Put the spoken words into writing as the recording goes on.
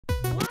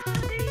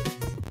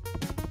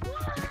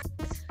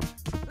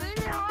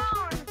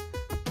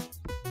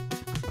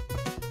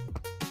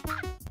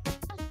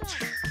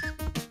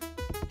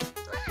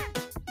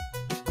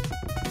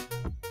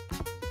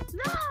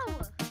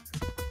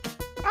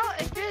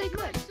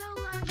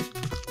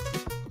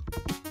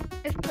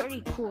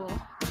pretty cool.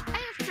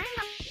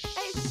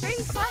 Hey,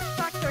 string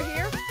factor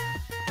here.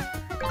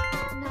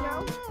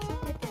 No.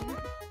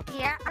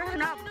 Yeah, I don't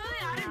know. You know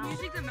they added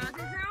music to mountains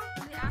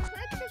now? They actually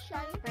like the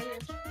shiny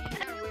players.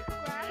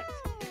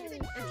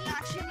 It's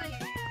actually like,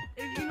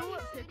 if you know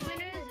what Pikmin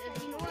is,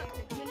 if you know the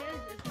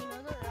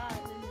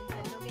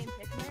Nintendo game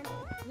Pikmin,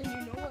 then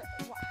you know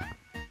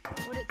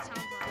what it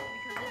sounds like,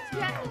 because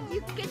it's Yeah, you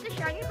can get the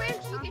shiny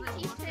branch, you can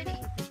see city.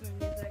 Pikmin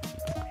music.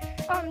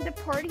 The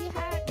party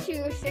hat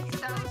to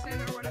 6,000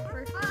 or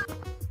whatever.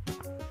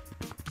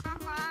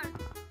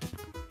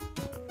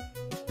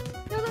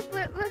 No,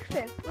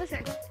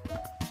 listen.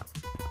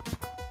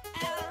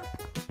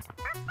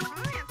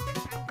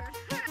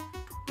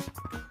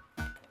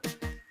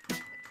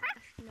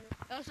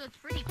 Oh, so it's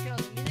pretty chill.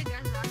 The music is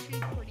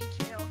actually pretty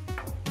chill.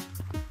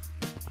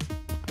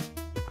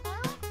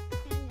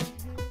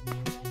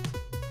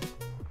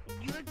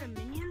 You like the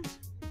Minions?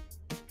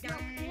 I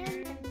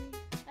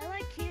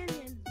like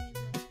Canyon's music.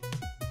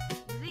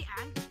 Did they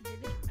add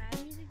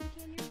music to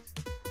Canyons?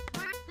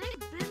 They've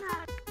been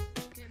at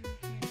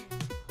Canyons.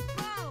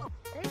 Whoa!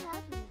 They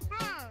have music.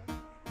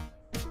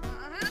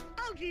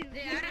 Oh, geez.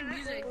 They added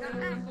music.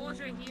 The pole's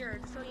right here.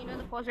 Just so you know,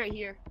 the pole's right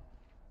here.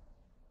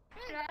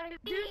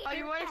 Oh,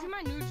 you want to see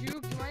my new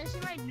juke? You want to see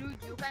my new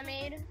juke I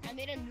made? I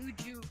made a new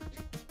juke.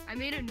 I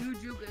made a new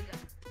juke in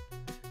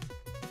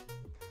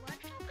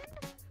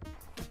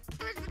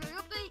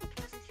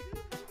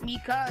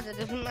because it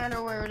doesn't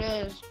matter where it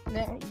is.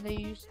 They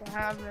used to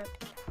have it.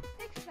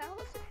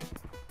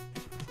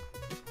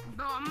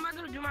 Bro, I'm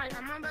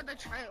about to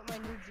try out my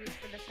new juke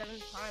for the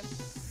 7th time.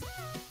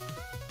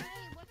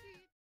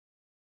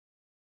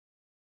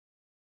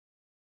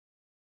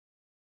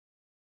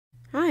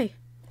 Hi,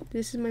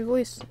 this is my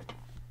voice.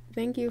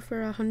 Thank you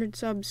for 100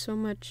 subs so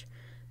much,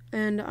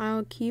 and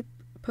I'll keep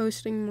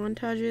posting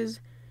montages,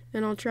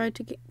 and I'll try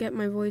to get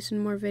my voice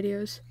in more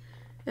videos.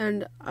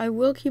 And I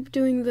will keep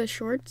doing the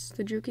shorts,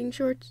 the juking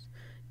shorts,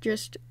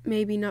 just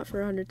maybe not for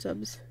 100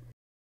 subs.